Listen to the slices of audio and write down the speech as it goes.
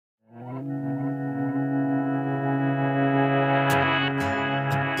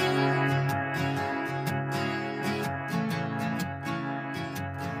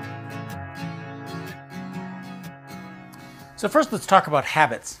So first let's talk about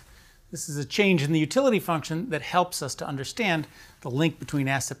habits. This is a change in the utility function that helps us to understand the link between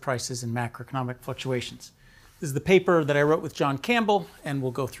asset prices and macroeconomic fluctuations. This is the paper that I wrote with John Campbell, and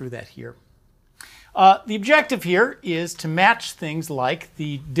we'll go through that here. The objective here is to match things like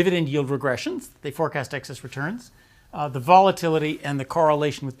the dividend yield regressions, they forecast excess returns, the volatility and the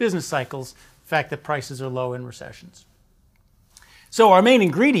correlation with business cycles, the fact that prices are low in recessions. So our main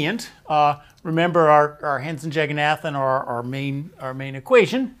ingredient, remember our Hansen-Jaganathan, our main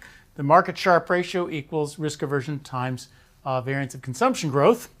equation, the market Sharpe ratio equals risk aversion times variance of consumption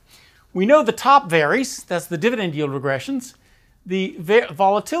growth. We know the top varies, that's the dividend yield regressions. The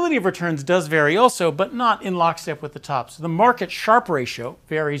volatility of returns does vary also, but not in lockstep with the top. So the market Sharpe ratio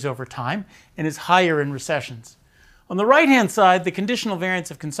varies over time and is higher in recessions. On the right-hand side, the conditional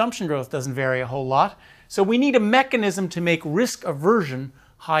variance of consumption growth doesn't vary a whole lot. So we need a mechanism to make risk aversion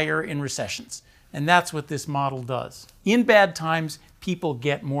higher in recessions. And that's what this model does. In bad times, people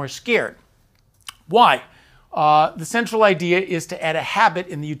get more scared. Why? The central idea is to add a habit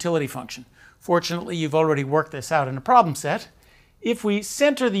in the utility function. Fortunately, you've already worked this out in a problem set. If we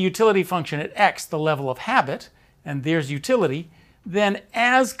center the utility function at x, the level of habit, and there's utility, then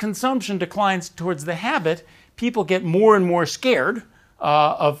as consumption declines towards the habit, people get more and more scared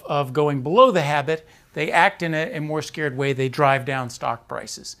of going below the habit. They act in a more scared way. They drive down stock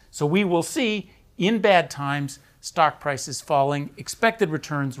prices. So we will see in bad times, stock prices falling, expected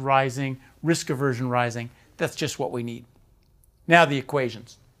returns rising, risk aversion rising. That's just what we need. Now the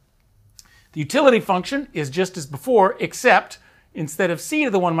equations. The utility function is just as before, except instead of c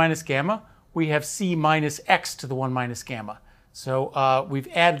to the 1 minus gamma, we have c minus x to the 1 minus gamma. So we've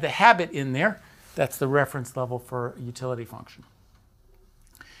added the habit in there. That's the reference level for a utility function.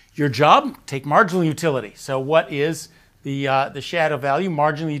 Your job, take marginal utility. So what is the shadow value,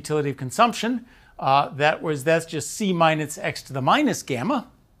 marginal utility of consumption? That's just c minus x to the minus gamma.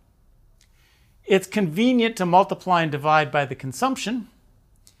 It's convenient to multiply and divide by the consumption.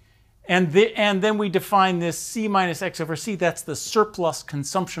 And then we define this c minus x over c, that's the surplus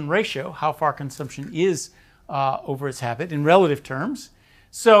consumption ratio, how far consumption is over its habit in relative terms.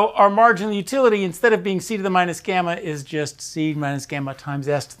 So our marginal utility, instead of being c to the minus gamma, is just c minus gamma times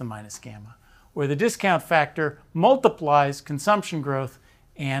s to the minus gamma, where the discount factor multiplies consumption growth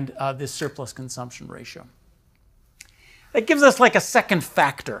and this surplus consumption ratio. That gives us like a second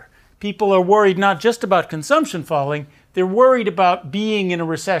factor. People are worried not just about consumption falling, they're worried about being in a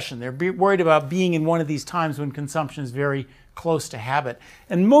recession. They're worried about being in one of these times when consumption is very close to habit.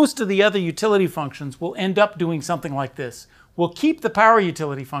 And most of the other utility functions will end up doing something like this. We'll keep the power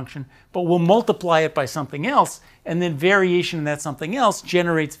utility function, but we'll multiply it by something else, and then variation in that something else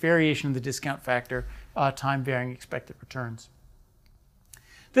generates variation in the discount factor, time varying expected returns.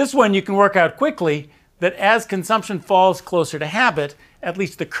 This one you can work out quickly that as consumption falls closer to habit, at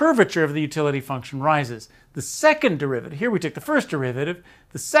least the curvature of the utility function rises. The second derivative, here we took the first derivative,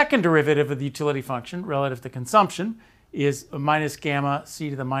 the second derivative of the utility function relative to consumption is a minus gamma c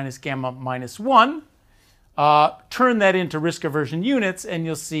to the minus gamma minus 1. Turn that into risk aversion units and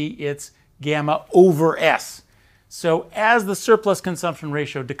you'll see it's gamma over s. So as the surplus consumption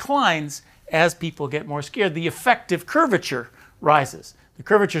ratio declines, as people get more scared, the effective curvature rises. The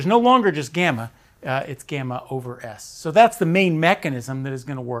curvature is no longer just gamma, it's gamma over s. So that's the main mechanism that is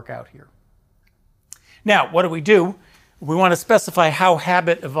going to work out here. Now, what do? We want to specify how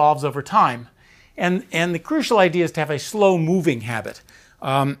habit evolves over time. And the crucial idea is to have a slow-moving habit.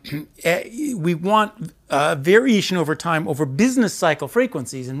 We want variation over time over business cycle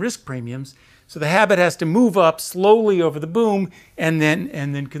frequencies and risk premiums. So the habit has to move up slowly over the boom, and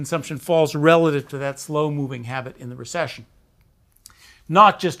then consumption falls relative to that slow-moving habit in the recession.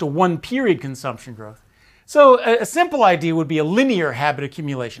 Not just a one-period consumption growth. So a simple idea would be a linear habit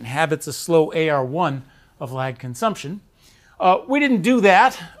accumulation. Habit's a slow AR1 of lagged consumption. We didn't do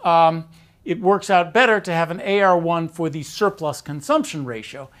that. It works out better to have an AR1 for the surplus consumption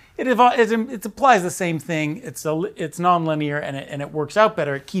ratio. It applies the same thing. It's nonlinear and it works out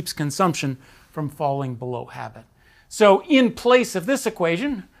better. It keeps consumption from falling below habit. So in place of this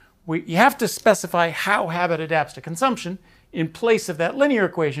equation, you have to specify how habit adapts to consumption. In place of that linear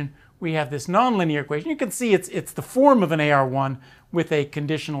equation, we have this nonlinear equation. You can see it's the form of an AR1 with a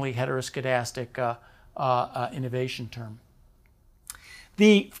conditionally heteroscedastic innovation term.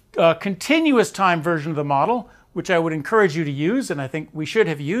 The continuous time version of the model, which I would encourage you to use, and I think we should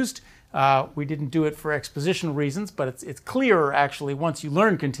have used, we didn't do it for expositional reasons, but it's clearer actually once you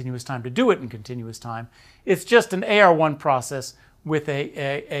learn continuous time to do it in continuous time. It's just an AR1 process with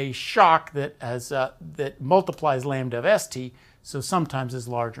a shock that multiplies lambda of st, so sometimes is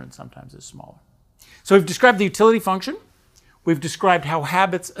larger and sometimes is smaller. So we've described the utility function. We've described how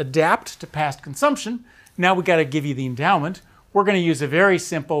habits adapt to past consumption. Now we've got to give you the endowment. We're going to use a very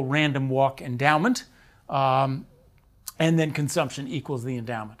simple random walk endowment, and then consumption equals the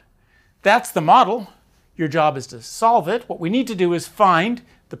endowment. That's the model. Your job is to solve it. What we need to do is find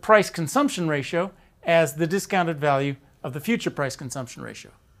the price-consumption ratio as the discounted value of the future price-consumption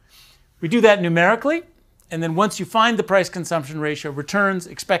ratio. We do that numerically, and then once you find the price-consumption ratio, returns,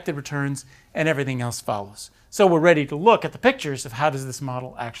 expected returns, and everything else follows. So we're ready to look at the pictures of how does this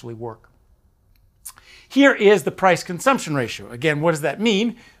model actually work. Here is the price-consumption ratio. Again, what does that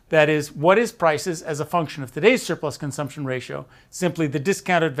mean? That is, what is prices as a function of today's surplus consumption ratio? Simply the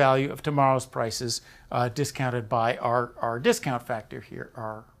discounted value of tomorrow's prices discounted by our discount factor here,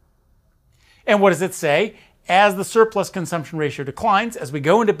 R. And what does it say? As the surplus consumption ratio declines, as we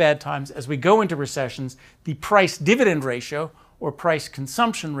go into bad times, as we go into recessions, the price-dividend ratio or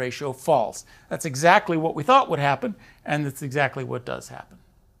price-consumption ratio falls. That's exactly what we thought would happen, and that's exactly what does happen.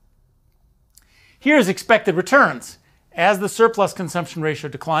 Here's expected returns. As the surplus consumption ratio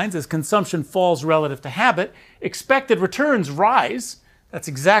declines, as consumption falls relative to habit, expected returns rise. That's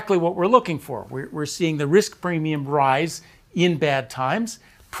exactly what we're looking for. We're seeing the risk premium rise in bad times.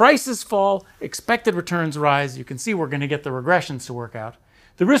 Prices fall, expected returns rise. You can see we're going to get the regressions to work out.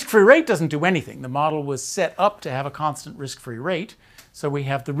 The risk-free rate doesn't do anything. The model was set up to have a constant risk-free rate. So we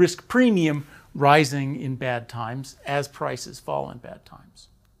have the risk premium rising in bad times as prices fall in bad times.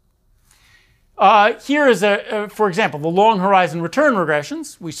 Here is, for example, the long horizon return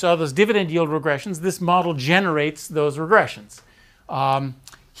regressions. We saw those dividend yield regressions. This model generates those regressions.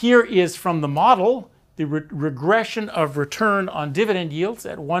 Here is from the model the regression of return on dividend yields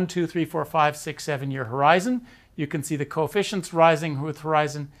at 1, 2, 3, 4, 5, 6, 7-year horizon. You can see the coefficients rising with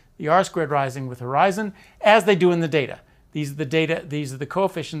horizon, the R-squared rising with horizon, as they do in the data. These are the data, these are the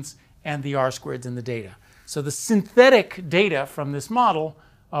coefficients, and the R-squareds in the data. So the synthetic data from this model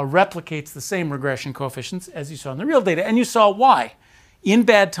replicates the same regression coefficients as you saw in the real data, and you saw why. In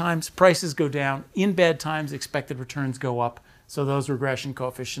bad times, prices go down. In bad times, expected returns go up. So those regression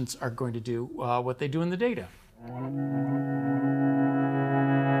coefficients are going to do what they do in the data.